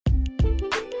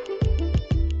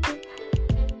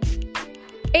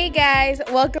guys,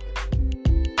 welcome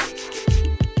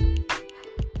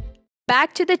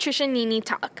back to the Trisha Nini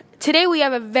Talk. Today we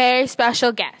have a very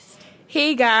special guest.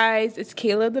 Hey guys, it's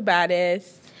Kayla the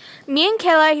Baddest. Me and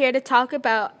Kayla are here to talk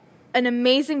about an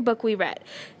amazing book we read.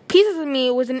 Pieces of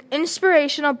Me was an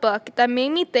inspirational book that made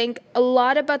me think a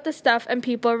lot about the stuff and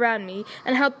people around me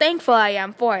and how thankful I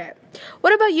am for it.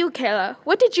 What about you, Kayla?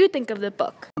 What did you think of the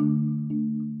book?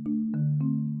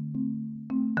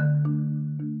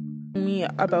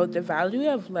 About the value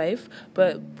of life,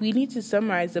 but we need to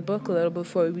summarize the book a little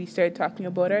before we start talking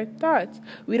about our thoughts.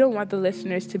 We don't want the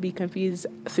listeners to be confused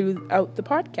throughout the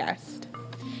podcast.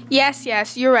 Yes,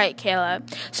 you're right, Kayla.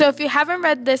 So if you haven't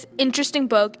read this interesting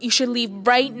book, you should leave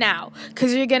right now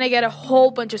because you're going to get a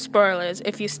whole bunch of spoilers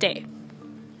if you stay.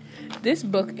 This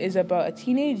book is about a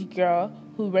teenage girl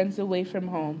who runs away from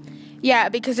home. Yeah,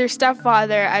 because her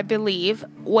stepfather, I believe,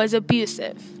 was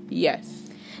abusive. Yes.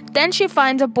 Then she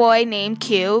finds a boy named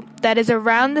Q that is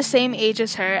around the same age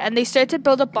as her, and they start to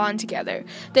build a bond together.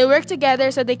 They work together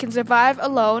so they can survive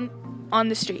alone on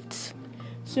the streets.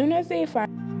 Soon as they find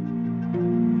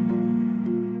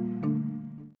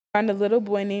a little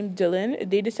boy named Dylan,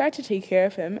 they decide to take care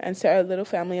of him and start a little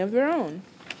family of their own.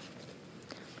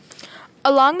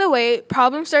 Along the way,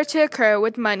 problems start to occur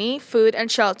with money, food,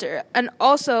 and shelter, and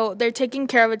also they're taking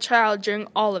care of a child during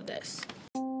all of this.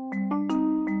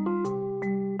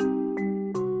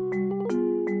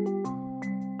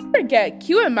 Forget,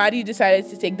 Q and Maddie decided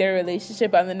to take their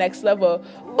relationship on the next level.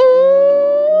 Ooh!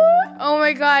 Oh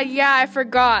my god, yeah, I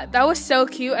forgot. That was so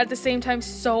cute, at the same time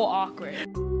so awkward.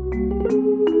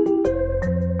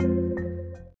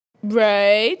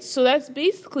 Right, so that's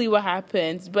basically what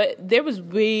happens, but there was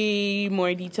way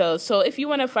more details. So if you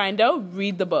want to find out,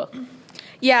 read the book.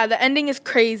 Yeah, the ending is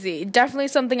crazy. Definitely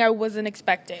something I wasn't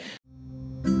expecting.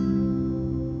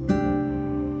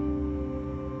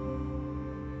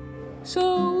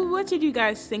 So, what did you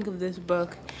guys think of this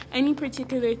book? Any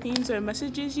particular themes or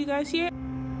messages you guys hear?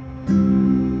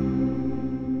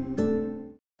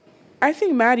 I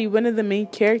think Maddie, one of the main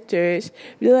characters,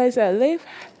 realized that life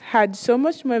had so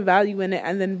much more value in it,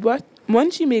 and then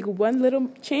once you make one little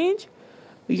change,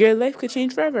 your life could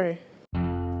change forever.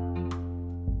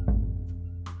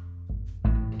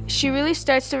 She really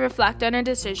starts to reflect on her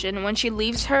decision when she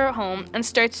leaves her home and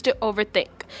starts to overthink.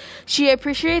 She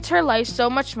appreciates her life so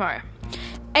much more.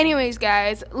 Anyways,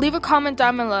 guys, leave a comment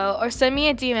down below or send me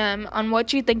a DM on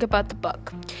what you think about the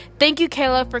book. Thank you,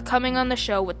 Kayla, for coming on the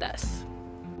show with us.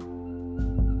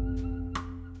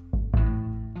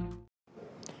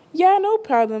 Yeah, no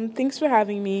problem. Thanks for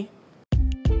having me.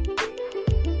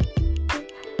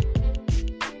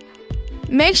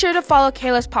 Make sure to follow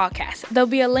Kayla's podcast. There'll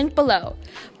be a link below.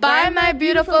 Bye, my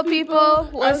beautiful people.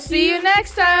 We'll see you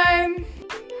next time.